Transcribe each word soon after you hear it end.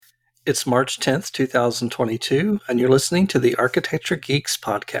It's March 10th, 2022, and you're listening to the Architecture Geeks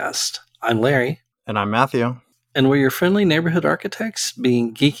podcast. I'm Larry. And I'm Matthew. And we're your friendly neighborhood architects,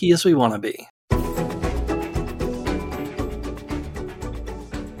 being geeky as we want to be.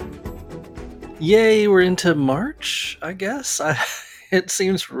 Yay, we're into March, I guess. It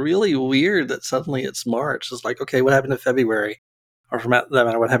seems really weird that suddenly it's March. It's like, okay, what happened to February? Or for that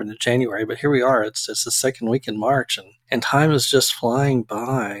matter, what happened to January? But here we are. It's the second week in March, and time is just flying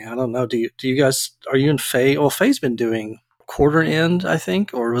by. I don't know. Do you guys, are you in Faye? Well, Faye's been doing quarter end, I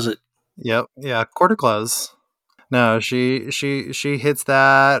think, or was it? Yep. Yeah. Quarter close. No, she hits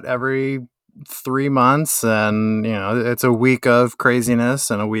that every 3 months, and it's a week of craziness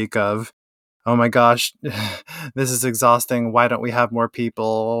and a week of, oh my gosh, this is exhausting. Why don't we have more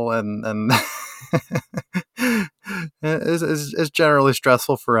people? And it's generally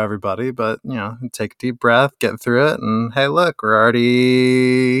stressful for everybody, but take a deep breath, get through it, and hey, look, we're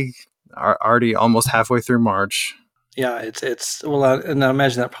already almost halfway through March. Yeah, it's well, and I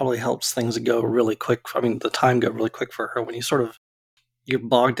imagine that probably helps things go really quick. I mean, the time go really quick for her when you're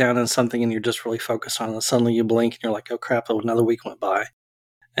bogged down in something and you're just really focused on it. And suddenly you blink and you're like, oh crap, another week went by.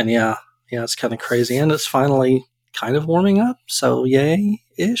 And yeah, it's kind of crazy. And it's finally kind of warming up. So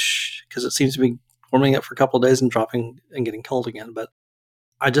yay-ish, because it seems to be warming up for a couple of days and dropping and getting cold again. But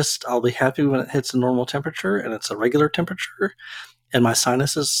I'll be happy when it hits a normal temperature and it's a regular temperature. And my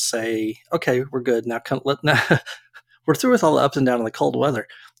sinuses say, okay, we're good. Now we're through with all the ups and downs of the cold weather.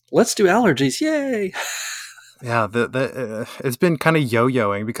 Let's do allergies. Yay. Yeah, it's been kind of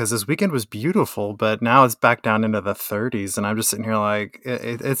yo-yoing because this weekend was beautiful, but now it's back down into the 30s, and I'm just sitting here like,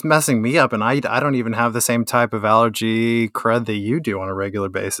 it's messing me up, and I don't even have the same type of allergy crud that you do on a regular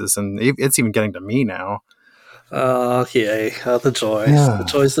basis, and it's even getting to me now. Yay. The joy.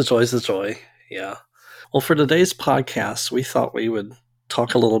 The joy. Yeah. Well, for today's podcast, we thought we would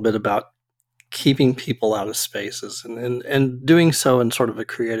talk a little bit about keeping people out of spaces and doing so in sort of a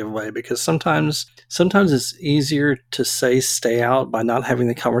creative way, because sometimes it's easier to say stay out by not having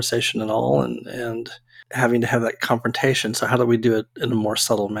the conversation at all and having to have that confrontation. So how do we do it in a more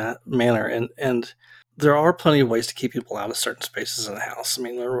subtle manner? And there are plenty of ways to keep people out of certain spaces in a house. I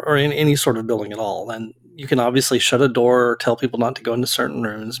mean, or in any sort of building at all. And you can obviously shut a door or tell people not to go into certain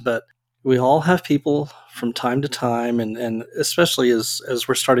rooms, but we all have people from time to time, and especially as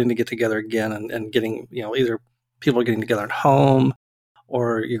we're starting to get together again and getting, either people are getting together at home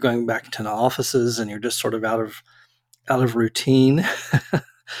or you're going back into the offices and you're just sort of out of routine.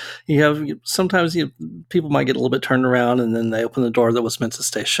 Sometimes people might get a little bit turned around and then they open the door that was meant to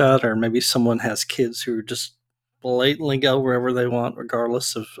stay shut, or maybe someone has kids who just blatantly go wherever they want,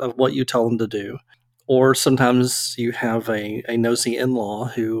 regardless of what you tell them to do. Or sometimes you have a nosy in-law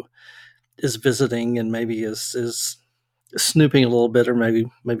who is visiting and maybe is snooping a little bit, or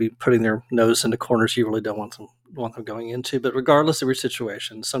maybe putting their nose into corners you really don't want them going into. But regardless of your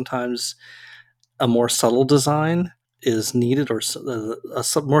situation, sometimes a more subtle design is needed, or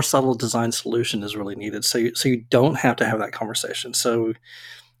a more subtle design solution is really needed. So you don't have to have that conversation. So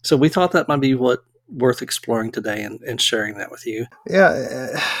we thought that might be worth exploring today and sharing that with you.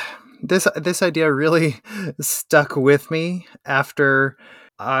 Yeah, this idea really stuck with me after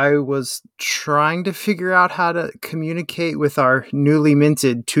I was trying to figure out how to communicate with our newly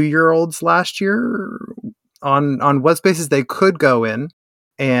minted 2-year-olds last year on what spaces they could go in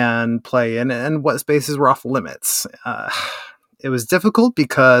and play in and what spaces were off limits. It was difficult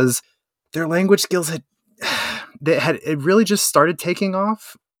because their language skills it really just started taking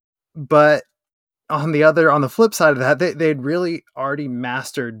off. But on the flip side of that, they'd really already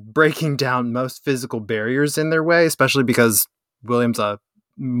mastered breaking down most physical barriers in their way, especially because William's a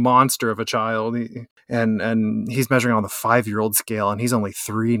monster of a child, and he's measuring on the 5-year-old scale, and he's only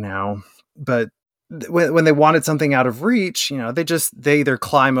 3 now. But when they wanted something out of reach, they either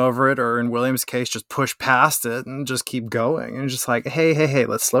climb over it, or in William's case, just push past it and just keep going. And just like, hey,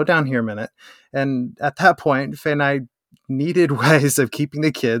 let's slow down here a minute. And at that point, Faye and I needed ways of keeping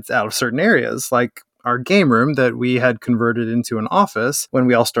the kids out of certain areas, like our game room that we had converted into an office when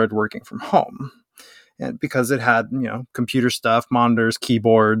we all started working from home. And because it had, computer stuff, monitors,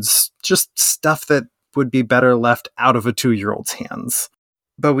 keyboards, just stuff that would be better left out of a 2-year-old's hands.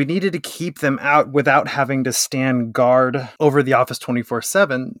 But we needed to keep them out without having to stand guard over the office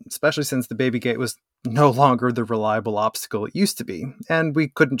 24/7, especially since the baby gate was no longer the reliable obstacle it used to be. And we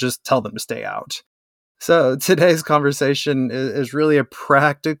couldn't just tell them to stay out. So today's conversation is really a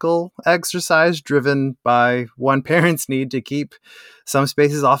practical exercise driven by one parent's need to keep some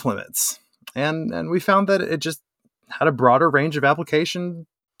spaces off limits. And we found that it just had a broader range of applications,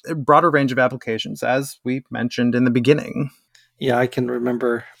 as we mentioned in the beginning. Yeah, I can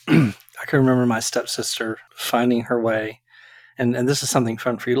remember. I can remember my stepsister finding her way, and this is something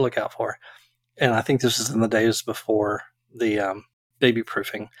fun for you to look out for. And I think this is in the days before the baby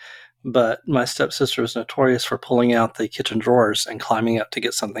proofing. But my stepsister was notorious for pulling out the kitchen drawers and climbing up to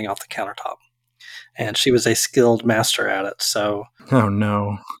get something off the countertop. And she was a skilled master at it. So, Oh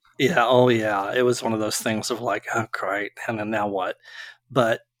no. yeah, oh yeah, it was one of those things of like, oh great, and then now what?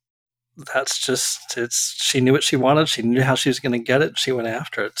 But that's just it's. She knew what she wanted. She knew how she was going to get it. She went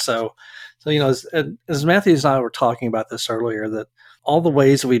after it. So as Matthews and I were talking about this earlier, that all the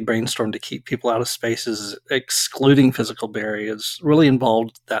ways we brainstorm to keep people out of spaces, excluding physical barriers, really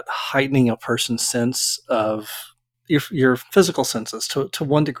involved that heightening a person's sense of your physical senses to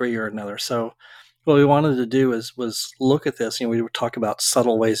one degree or another. So what we wanted to do was look at this. We would talk about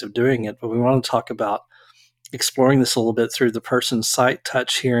subtle ways of doing it, but we want to talk about exploring this a little bit through the person's sight,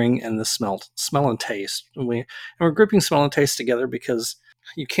 touch, hearing, and the smell and taste. And we're grouping smell and taste together because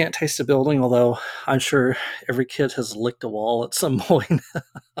you can't taste a building, although I'm sure every kid has licked a wall at some point.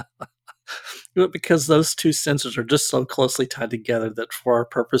 But because those two senses are just so closely tied together that for our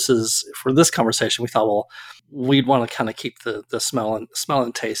purposes, for this conversation, we thought, well, we'd want to kind of keep the smell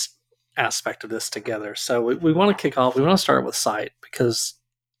and taste aspect of this together. So we want to kick off. We want to start with sight because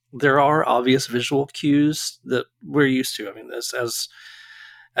there are obvious visual cues that we're used to. I mean,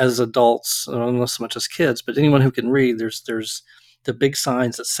 as adults, not so much as kids, but anyone who can read, there's the big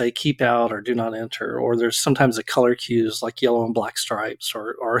signs that say keep out or do not enter, or there's sometimes the color cues like yellow and black stripes,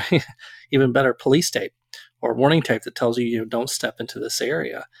 or even better, police tape or warning tape that tells you, don't step into this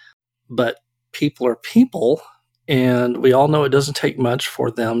area. But people are people, and we all know it doesn't take much for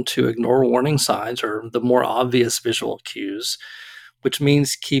them to ignore warning signs or the more obvious visual cues, which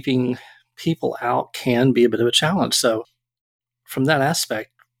means keeping people out can be a bit of a challenge. So from that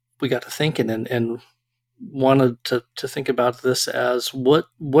aspect, we got to thinking and wanted to think about this as what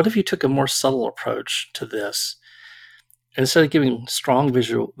if you took a more subtle approach to this? Instead of giving strong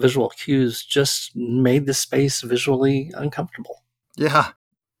visual cues, just made the space visually uncomfortable. Yeah.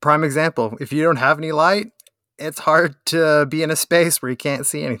 Prime example. If you don't have any light, it's hard to be in a space where you can't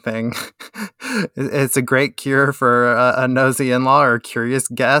see anything. It's a great cure for a nosy in-law or a curious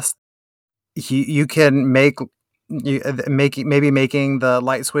guest. You can making the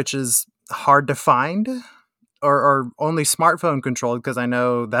light switches hard to find or only smartphone controlled, because I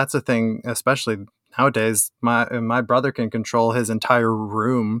know that's a thing, especially nowadays. My brother can control his entire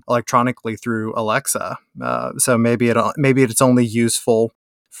room electronically through Alexa. So maybe it's only useful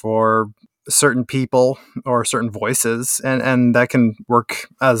for certain people or certain voices, and that can work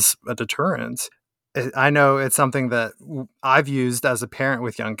as a deterrent. I know it's something that I've used as a parent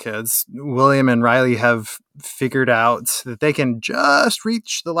with young kids. William and Riley have figured out that they can just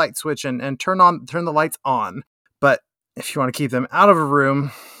reach the light switch and turn the lights on. But if you want to keep them out of a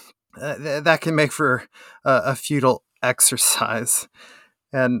room, that can make for a futile exercise.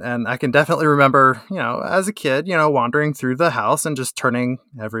 And I can definitely remember, as a kid, wandering through the house and just turning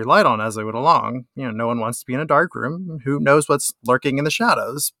every light on as I went along. No one wants to be in a dark room. Who knows what's lurking in the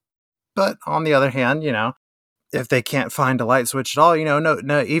shadows? But on the other hand, if they can't find a light switch at all,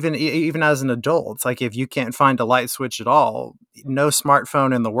 no, even as an adult, it's like if you can't find a light switch at all, no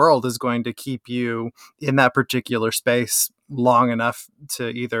smartphone in the world is going to keep you in that particular space long enough to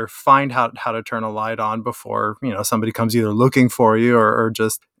either find how to turn a light on before, somebody comes either looking for you or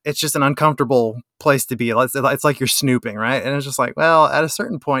just, it's just an uncomfortable place to be. It's like you're snooping, right? And it's just like, well, at a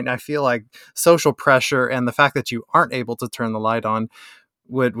certain point, I feel like social pressure and the fact that you aren't able to turn the light on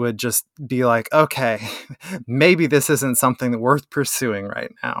would just be like, okay, maybe this isn't something worth pursuing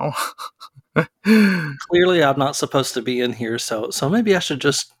right now. Clearly, I'm not supposed to be in here, so maybe I should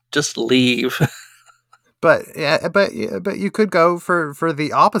just leave. But you could go for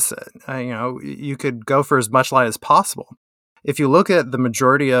the opposite. You could go for as much light as possible. If you look at the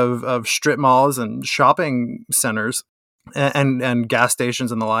majority of strip malls and shopping centers and gas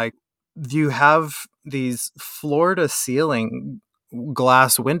stations and the like, you have these floor to ceiling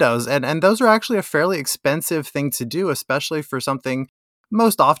glass windows, and those are actually a fairly expensive thing to do, especially for something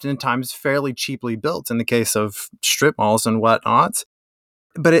most oftentimes fairly cheaply built in the case of strip malls and whatnot.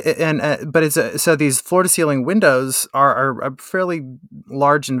 But so these floor to ceiling windows are a fairly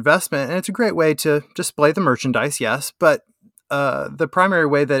large investment, and it's a great way to display the merchandise, yes, but the primary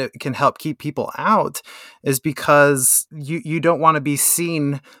way that it can help keep people out is because you don't want to be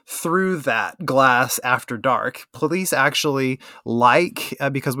seen through that glass after dark. Police actually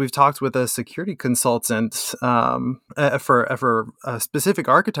because we've talked with a security consultant for a specific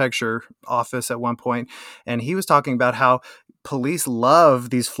architecture office at one point, and he was talking about how police love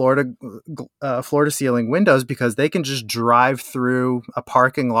these floor to ceiling windows because they can just drive through a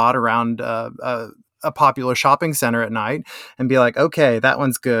parking lot around a popular shopping center at night and be like, okay, that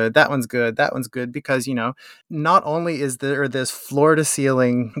one's good, that one's good, that one's good, because not only is there this floor to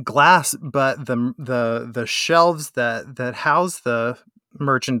ceiling glass, but the shelves that house the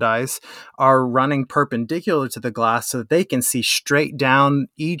merchandise are running perpendicular to the glass so that they can see straight down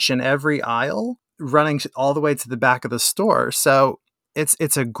each and every aisle, running all the way to the back of the store. So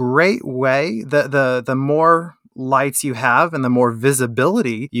it's a great way. The more lights you have and the more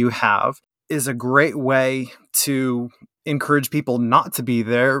visibility you have is a great way to encourage people not to be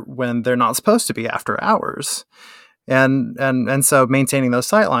there when they're not supposed to be after hours. And so maintaining those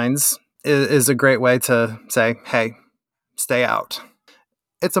sightlines is a great way to say, hey, stay out.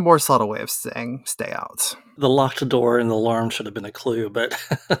 It's a more subtle way of saying stay out. The locked door and the alarm should have been a clue, but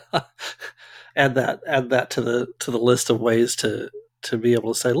add that to the list of ways to be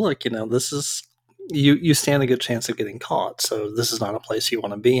able to say, look, this is you stand a good chance of getting caught, so this is not a place you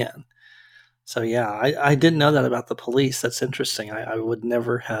want to be in. So yeah, I didn't know that about the police. That's interesting. I would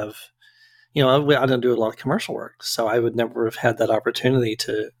never have, I don't do a lot of commercial work, so I would never have had that opportunity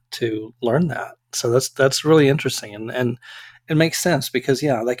to learn that. So that's really interesting, and it makes sense because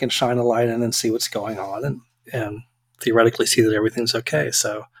they can shine a light in and see what's going on and theoretically see that everything's okay.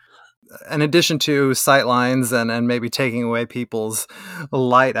 So in addition to sightlines and maybe taking away people's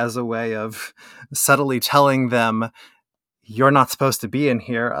light as a way of subtly telling them you're not supposed to be in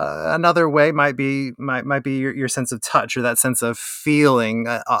here, another way might be your sense of touch, or that sense of feeling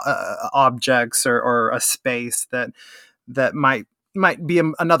objects or a space that might be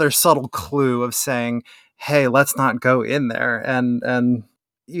another subtle clue of saying, hey, let's not go in there. And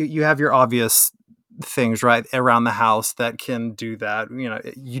you have your obvious things right around the house that can do that.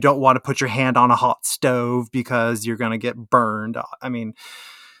 You don't want to put your hand on a hot stove because you're going to get burned. I mean,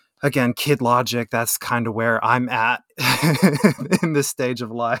 again, kid logic, that's kind of where I'm at in this stage of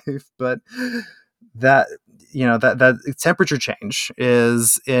life. But that temperature change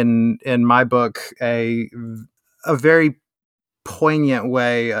is in my book a very poignant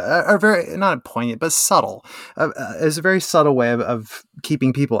way, or very not poignant but subtle. It's a very subtle way of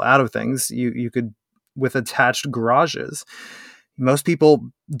keeping people out of things. You could, with attached garages. Most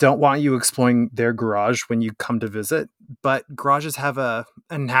people don't want you exploring their garage when you come to visit, but garages have a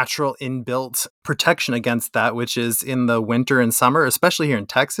natural inbuilt protection against that, which is in the winter and summer, especially here in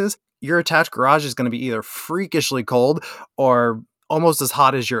Texas. Your attached garage is going to be either freakishly cold or almost as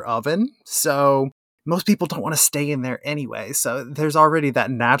hot as your oven. So most people don't want to stay in there anyway. So there's already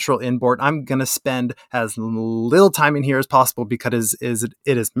that natural inboard. I'm going to spend as little time in here as possible because it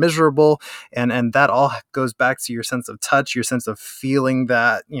is miserable. And that all goes back to your sense of touch, your sense of feeling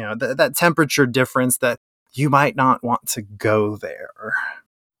that, that temperature difference, that you might not want to go there.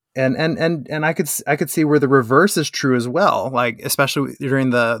 And I could see where the reverse is true as well. Like, especially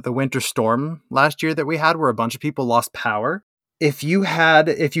during the winter storm last year that we had, where a bunch of people lost power. If you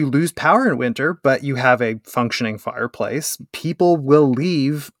lose power in winter, but you have a functioning fireplace, people will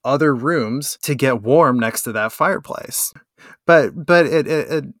leave other rooms to get warm next to that fireplace. But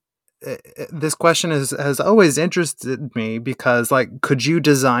this question has always interested me because, like, could you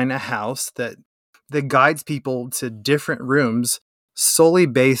design a house that guides people to different rooms solely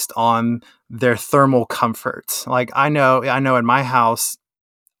based on their thermal comfort? Like, I know in my house,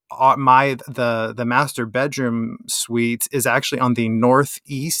 the master bedroom suite is actually on the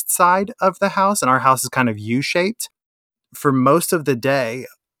northeast side of the house, and our house is kind of U-shaped. For most of the day,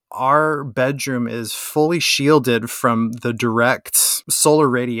 our bedroom is fully shielded from the direct solar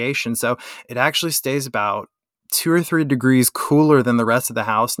radiation, so it actually stays about 2 or 3 degrees cooler than the rest of the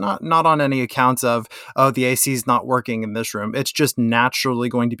house. Not on any accounts of, oh, the AC is not working in this room. It's just naturally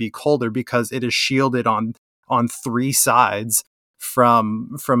going to be colder because it is shielded on 3 sides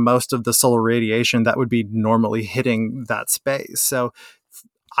from most of the solar radiation that would be normally hitting that space. So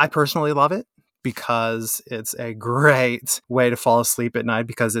I personally love it because it's a great way to fall asleep at night,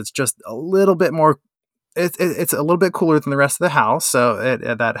 because it's just a little bit more, it's a little bit cooler than the rest of the house. So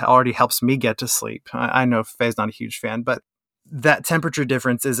that already helps me get to sleep. I know Faye's not a huge fan, but that temperature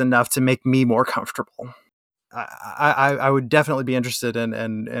difference is enough to make me more comfortable. I would definitely be interested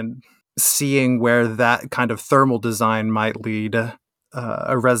in seeing where that kind of thermal design might lead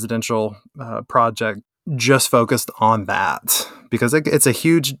a residential project just focused on that, because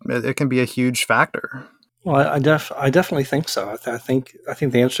it can be a huge factor. Well, I definitely think so. I think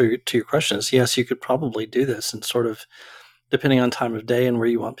the answer to your question is yes. You could probably do this, and sort of depending on time of day and where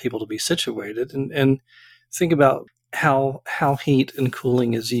you want people to be situated, and think about how heat and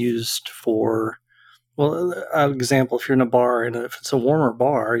cooling is used for Well, an example, if you're in a bar and if it's a warmer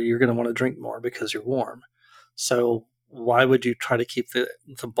bar, you're going to want to drink more because you're warm. So why would you try to keep the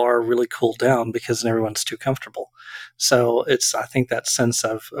bar really cooled down because everyone's too comfortable? So it's, I think that sense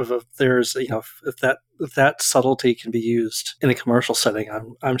of there's, if that subtlety can be used in a commercial setting,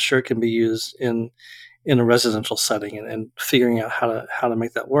 I'm sure it can be used in a residential setting, and figuring out how to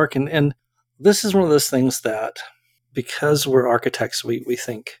make that work. And this is one of those things that, because we're architects, we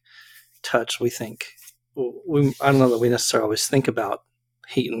think touch, we think, I don't know that we necessarily always think about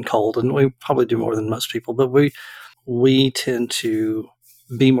heat and cold, and we probably do more than most people, but we tend to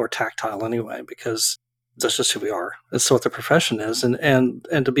be more tactile anyway, because that's just who we are. That's what the profession is. And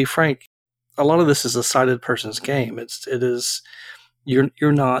to be frank, a lot of this is a sighted person's game. It is, you're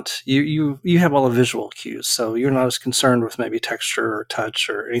not, you have all the visual cues, so you're not as concerned with maybe texture or touch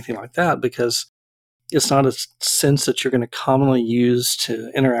or anything like that, because it's not a sense that you're going to commonly use to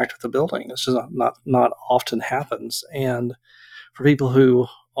interact with the building. This is not often happens. And for people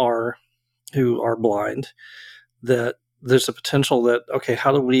are who are blind, that there's a potential that, okay,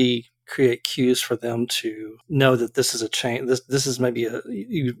 how do we create cues for them to know that this is a change? This is maybe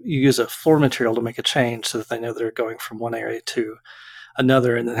you use a floor material to make a change so that they know they're going from one area to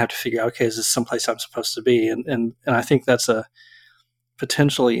another, and then have to figure out, okay, is this someplace I'm supposed to be? And I think that's a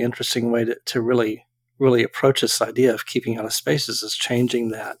potentially interesting way to really approach this idea of keeping out of spaces, is changing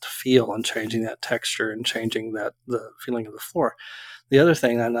that feel and changing that texture and changing the feeling of the floor. The other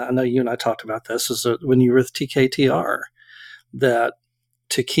thing, and I know you and I talked about this, is that when you were with TKTR, that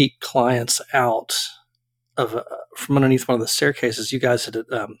to keep clients out of from underneath one of the staircases, you guys had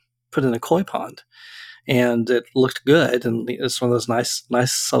put in a koi pond, and it looked good, and it's one of those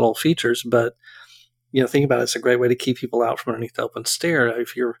nice subtle features. But think about it, it's a great way to keep people out from underneath the open stair.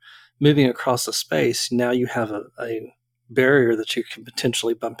 If you're moving across the space, now you have a barrier that you can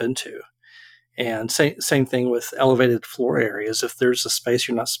potentially bump into. And same thing with elevated floor areas. If there's a space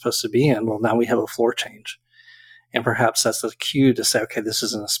you're not supposed to be in, well, now we have a floor change. And perhaps that's a cue to say, okay, this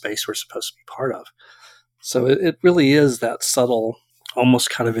isn't a space we're supposed to be part of. So it really is that subtle, almost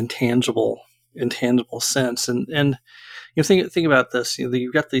kind of intangible sense. And think about this.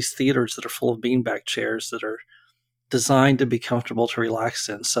 You've got these theaters that are full of beanbag chairs that are designed to be comfortable to relax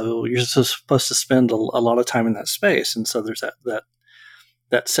in. So you're supposed to spend a lot of time in that space. And so there's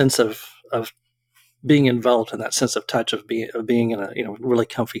that sense of being enveloped in that sense of touch of being in a really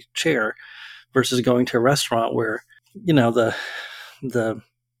comfy chair, versus going to a restaurant where the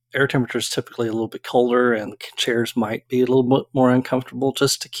air temperature is typically a little bit colder and chairs might be a little bit more uncomfortable,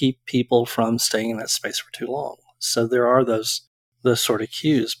 just to keep people from staying in that space for too long. So there are those sort of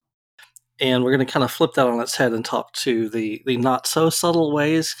cues. And we're going to kind of flip that on its head and talk to the not so subtle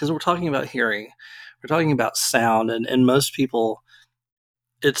ways, because we're talking about hearing, we're talking about sound, and most people,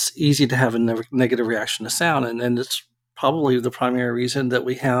 it's easy to have a negative reaction to sound, and it's probably the primary reason that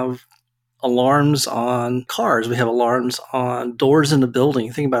we have alarms on cars. We have alarms on doors in the building.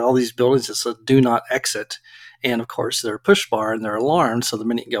 You think about all these buildings that say do not exit. And of course, they're a push bar and they're alarmed. So the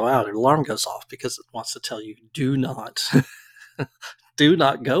minute you go out, an alarm goes off because it wants to tell you, do not, do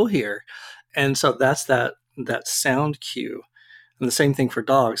not go here. And so that's that sound cue. And the same thing for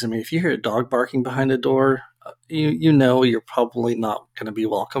dogs. I mean, if you hear a dog barking behind a door, you know you're probably not going to be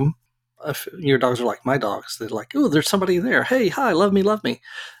welcome. If your dogs are like my dogs, they're like, oh, there's somebody there. Hey, hi, love me, love me.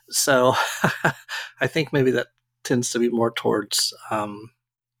 So I think maybe that tends to be more towards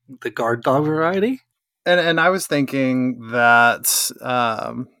the guard dog variety. And I was thinking that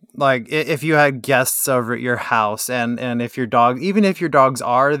like if you had guests over at your house, and if your dog, even if your dogs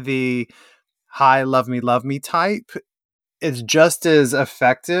are the hi, love me type, it's just as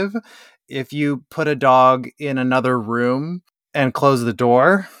effective if you put a dog in another room and close the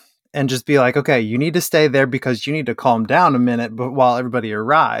door and just be like, okay, you need to stay there because you need to calm down a minute while everybody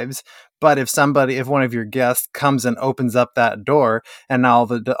arrives. But if one of your guests comes and opens up that door, and now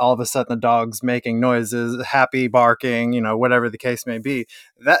all of a sudden the dog's making noises, happy, barking, whatever the case may be,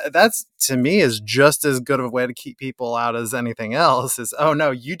 that's to me is just as good of a way to keep people out as anything else. Is, oh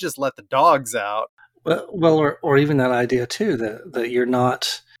no, you just let the dogs out. Well, or even that idea too, that you're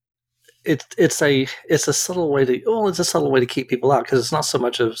not. It's a subtle way to keep people out, because it's not so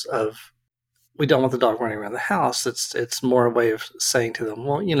much of we don't want the dog running around the house. It's more a way of saying to them,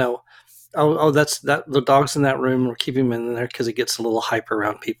 well, that's the dog's in that room. We're keeping him in there because he gets a little hyper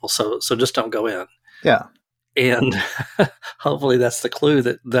around people. So just don't go in. Yeah. And hopefully that's the clue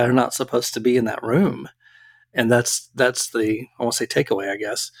that they're not supposed to be in that room. And that's the, I won't say takeaway, I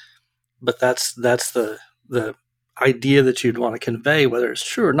guess, but that's the idea that you'd want to convey, whether it's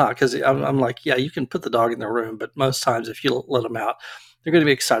true or not. Because I'm like, yeah, you can put the dog in the room, but most times if you let them out, they're going to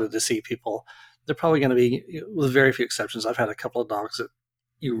be excited to see people. they're probably going to be, with very few exceptions. I've had a couple of dogs that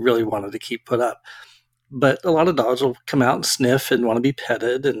you really wanted to keep put up. But a lot of dogs will come out and sniff and want to be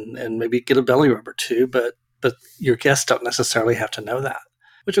petted and maybe get a belly rub or two, but your guests don't necessarily have to know that,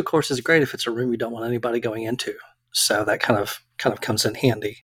 which of course is great if it's a room you don't want anybody going into. So that kind of comes in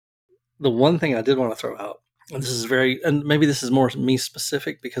handy. The one thing I did want to throw out, and and maybe this is more me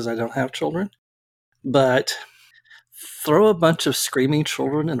specific because I don't have children, but throw a bunch of screaming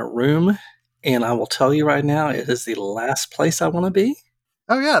children in a room, and I will tell you right now, it is the last place I want to be.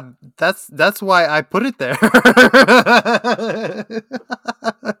 Oh yeah, that's why I put it there.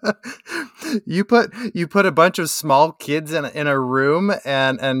 You put a bunch of small kids in a room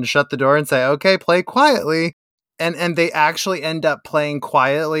and shut the door and say, "Okay, play quietly." And they actually end up playing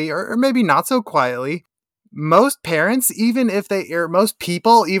quietly or maybe not so quietly. Most parents, most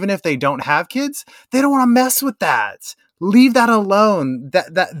people, even if they don't have kids, they don't want to mess with that. Leave that alone.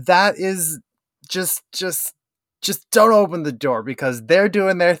 That is just don't open the door because they're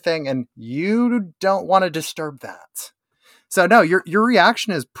doing their thing and you don't want to disturb that. So no, your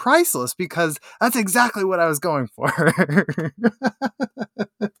reaction is priceless because that's exactly what I was going for.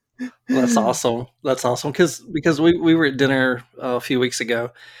 Well, that's awesome. That's awesome because we were at dinner a few weeks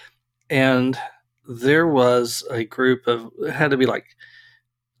ago, and there was a group of, it had to be like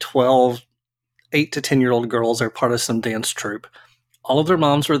 12, 8 to 10-year-old girls. They're part of some dance troupe. All of their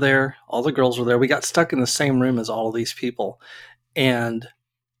moms were there. All the girls were there. We got stuck in the same room as all of these people. And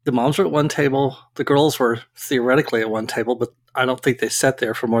the moms were at one table. The girls were theoretically at one table, but I don't think they sat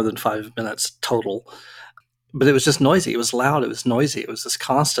there for more than 5 minutes total. But it was just noisy. It was loud. It was noisy. It was just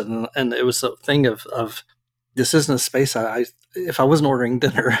constant. And it was a thing of this isn't a space if I wasn't ordering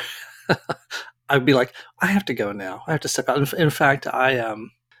dinner, I'd be like, I have to go now. I have to step out. In fact,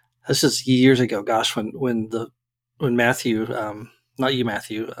 this is years ago, gosh, when Matthew, not you,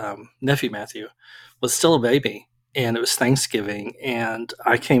 Matthew, nephew Matthew, was still a baby, and it was Thanksgiving, and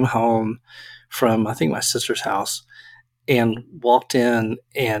I came home from, I think, my sister's house and walked in,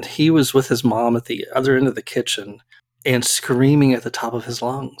 and he was with his mom at the other end of the kitchen and screaming at the top of his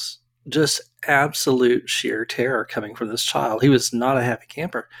lungs. Just absolute sheer terror coming from this child. He was not a happy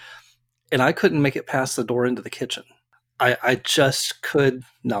camper. And I couldn't make it past the door into the kitchen. I just could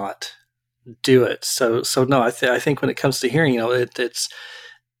not do it. So no, I think when it comes to hearing, it's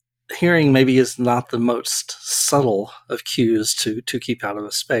hearing maybe is not the most subtle of cues to keep out of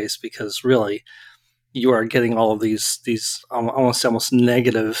a space, because really you are getting all of these almost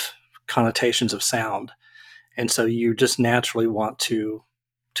negative connotations of sound, and so you just naturally want to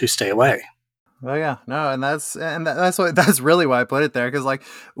stay away. Oh yeah, no, and that's really why I put it there, because like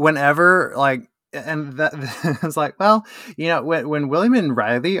whenever like, and that it's like, well, when William and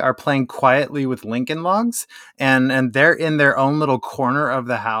Riley are playing quietly with Lincoln Logs and they're in their own little corner of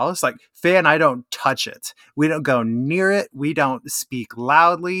the house, like Faye and I don't touch it. We don't go near it. We don't speak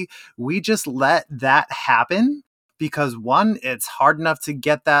loudly. We just let that happen because one, it's hard enough to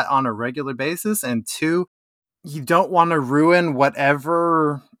get that on a regular basis, and two, you don't want to ruin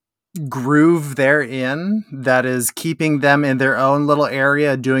whatever groove they're in that is keeping them in their own little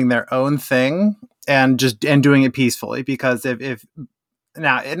area doing their own thing and doing it peacefully. Because if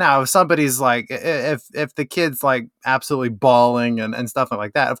somebody's like, if the kid's like absolutely bawling and stuff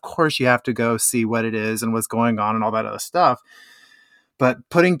like that, of course you have to go see what it is and what's going on and all that other stuff. But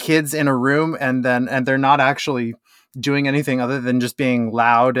putting kids in a room and they're not actually doing anything other than just being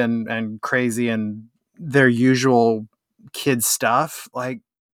loud and crazy and their usual kid stuff, like,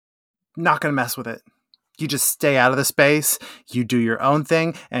 not going to mess with it. You just stay out of the space, you do your own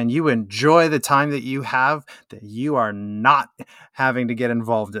thing, and you enjoy the time that you have, that you are not having to get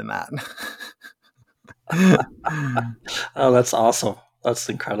involved in that. Oh, that's awesome. That's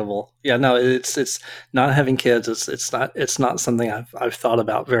incredible. Yeah, no, it's not having kids. It's not something I've thought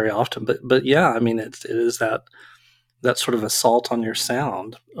about very often. But yeah, I mean, it is that sort of assault on your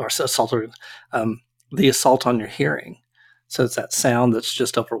sound, or the assault on your hearing. So it's that sound that's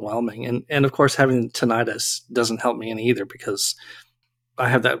just overwhelming. And of course, having tinnitus doesn't help me any either, because I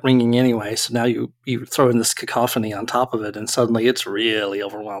have that ringing anyway. So now you throw in this cacophony on top of it, and suddenly it's really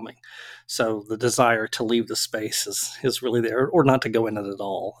overwhelming. So the desire to leave the space is really there, or not to go in it at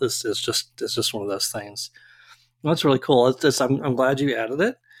all. It's just one of those things. Well, that's really cool. I'm glad you added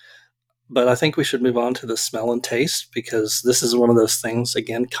it. But I think we should move on to the smell and taste, because this is one of those things,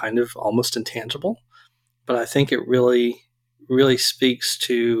 again, kind of almost intangible. But I think it really speaks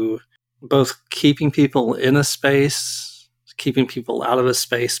to both keeping people in a space, keeping people out of a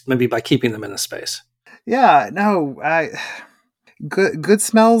space, maybe by keeping them in a space. Yeah, no, good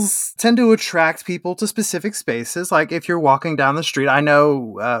smells tend to attract people to specific spaces. Like if you're walking down the street, I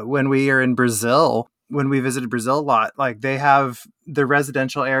know when we are in Brazil, when we visited Brazil a lot, like they have the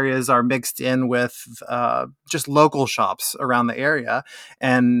residential areas are mixed in with just local shops around the area,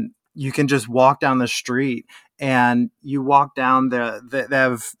 and you can just walk down the street and you walk down they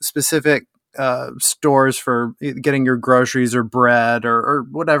have specific stores for getting your groceries or bread or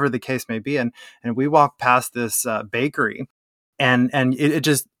whatever the case may be, and we walked past this bakery, and it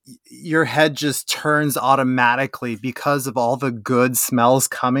just, your head just turns automatically because of all the good smells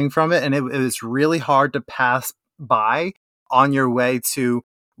coming from it, and it was really hard to pass by on your way to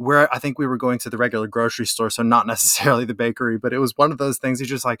where I think we were going to the regular grocery store, so not necessarily the bakery, but it was one of those things you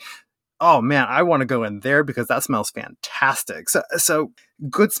just like, oh man, I want to go in there because that smells fantastic. So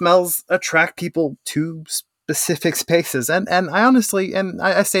good smells attract people to specific spaces, and I honestly, and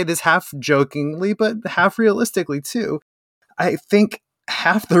I say this half jokingly but half realistically too, I think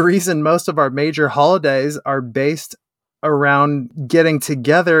half the reason most of our major holidays are based around getting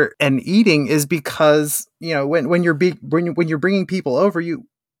together and eating is because, you know, when you're bringing people over, you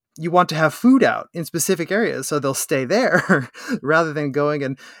want to have food out in specific areas so they'll stay there rather than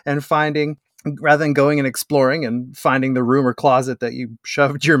going and finding, rather than going and exploring and finding the room or closet that you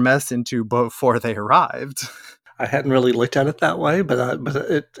shoved your mess into before they arrived. I hadn't really looked at it that way, but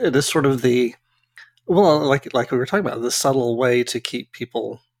it is sort of the, well, like we were talking about, the subtle way to keep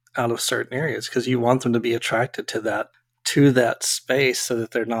people out of certain areas, because you want them to be attracted to that space so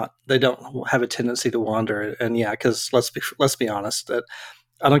that they don't have a tendency to wander. And yeah, because let's be honest, that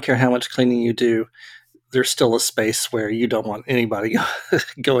I don't care how much cleaning you do, there's still a space where you don't want anybody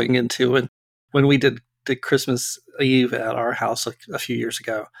going into. And when we did Christmas Eve at our house a few years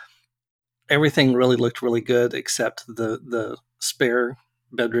ago, everything really looked really good except the spare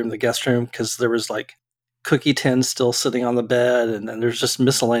bedroom, the guest room, because there was like cookie tins still sitting on the bed, and then there's just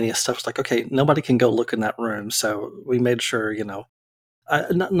miscellaneous stuff. It's like, okay, nobody can go look in that room, so we made sure,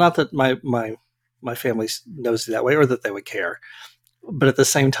 not that my family knows that way or that they would care, but at the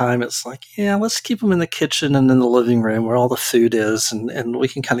same time, it's like, yeah, let's keep them in the kitchen and in the living room where all the food is, and we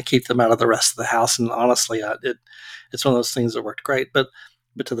can kind of keep them out of the rest of the house. And honestly, it's one of those things that worked great. But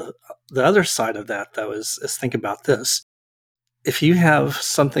to the other side of that, though, is think about this. If you have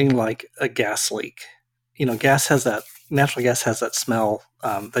something like a gas leak, natural gas has that smell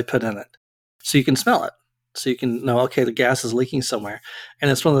they put in it. So you can smell it. So you can know, okay, the gas is leaking somewhere.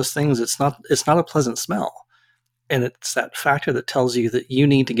 And it's one of those things, it's not a pleasant smell. And it's that factor that tells you that you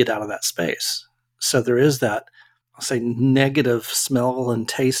need to get out of that space. So there is that, I'll say, negative smell and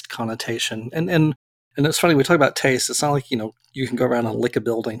taste connotation. And it's funny, we talk about taste. It's not like, you can go around and lick a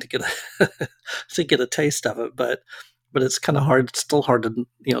building to get a taste of it, but it's kind of hard, still hard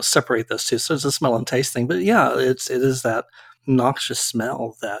to, separate those two. So it's a smell and taste thing. But yeah, it is that noxious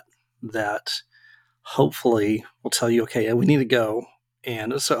smell that hopefully will tell you, okay, we need to go.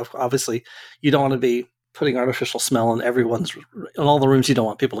 And so obviously you don't want to be putting artificial smell in all the rooms you don't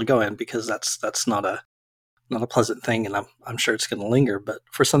want people to go in, because that's not a pleasant thing, and I'm sure it's going to linger. But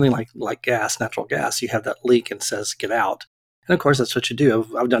for something like gas, natural gas, you have that leak and says get out, and of course that's what you do.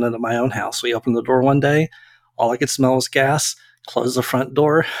 I've done it at my own house. We opened the door one day, all I could smell was gas. Closed the front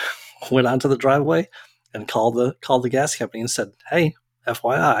door, went onto the driveway, and called the gas company and said, "Hey,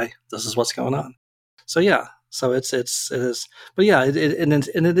 FYI, this is what's going on." So yeah, so it is, but yeah, it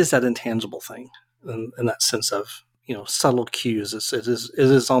is that intangible thing, in that sense of, subtle cues. It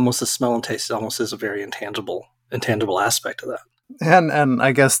is almost the smell and taste. It almost is a very intangible aspect of that. And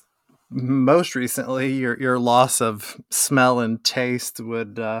I guess most recently, your loss of smell and taste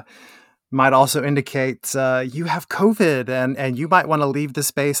would might also indicate you have COVID, and you might want to leave the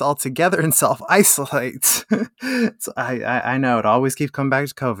space altogether and self-isolate. So I know it always keeps coming back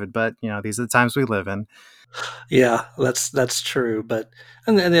to COVID, but these are the times we live in. Yeah, that's true. But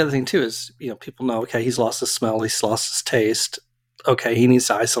and the other thing too is, people know, okay, he's lost his smell, he's lost his taste. Okay, he needs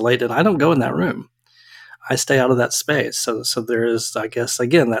to isolate, and I don't go in that room. I stay out of that space. So there is, I guess,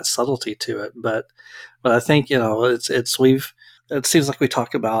 again, that subtlety to it. But I think, it seems like we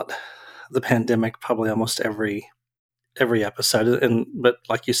talk about the pandemic probably almost every episode, but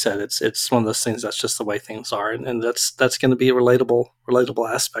like you said, it's one of those things that's just the way things are, and that's going to be a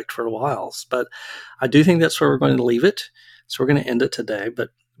relatable aspect for a while. But I do think that's where we're going to leave it. So we're going to end it today. But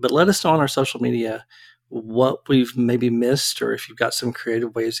let us know on our social media what we've maybe missed, or if you've got some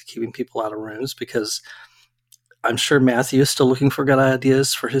creative ways of keeping people out of rooms, because I'm sure Matthew is still looking for good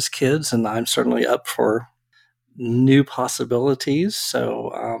ideas for his kids, and I'm certainly up for new possibilities.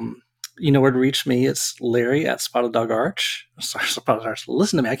 So, you know where to reach me. It's Larry at Spotted Dog Arch. Sorry, Spotted Arch.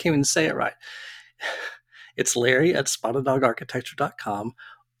 Listen to me. I can't even say it right. It's Larry at spotteddog.architecture.com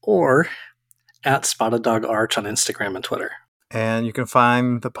or at Spotted Dog Arch on Instagram and Twitter. And you can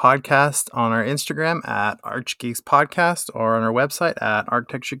find the podcast on our Instagram at Geeks Podcast or on our website at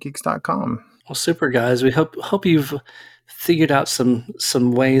architecturegeeks.com. Well, super, guys. We hope you've figured out some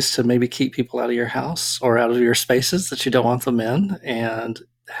ways to maybe keep people out of your house or out of your spaces that you don't want them in, and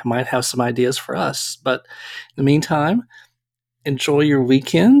might have some ideas for us. But in the meantime, enjoy your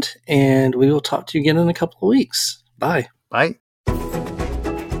weekend, and we will talk to you again in a couple of weeks. Bye. Bye.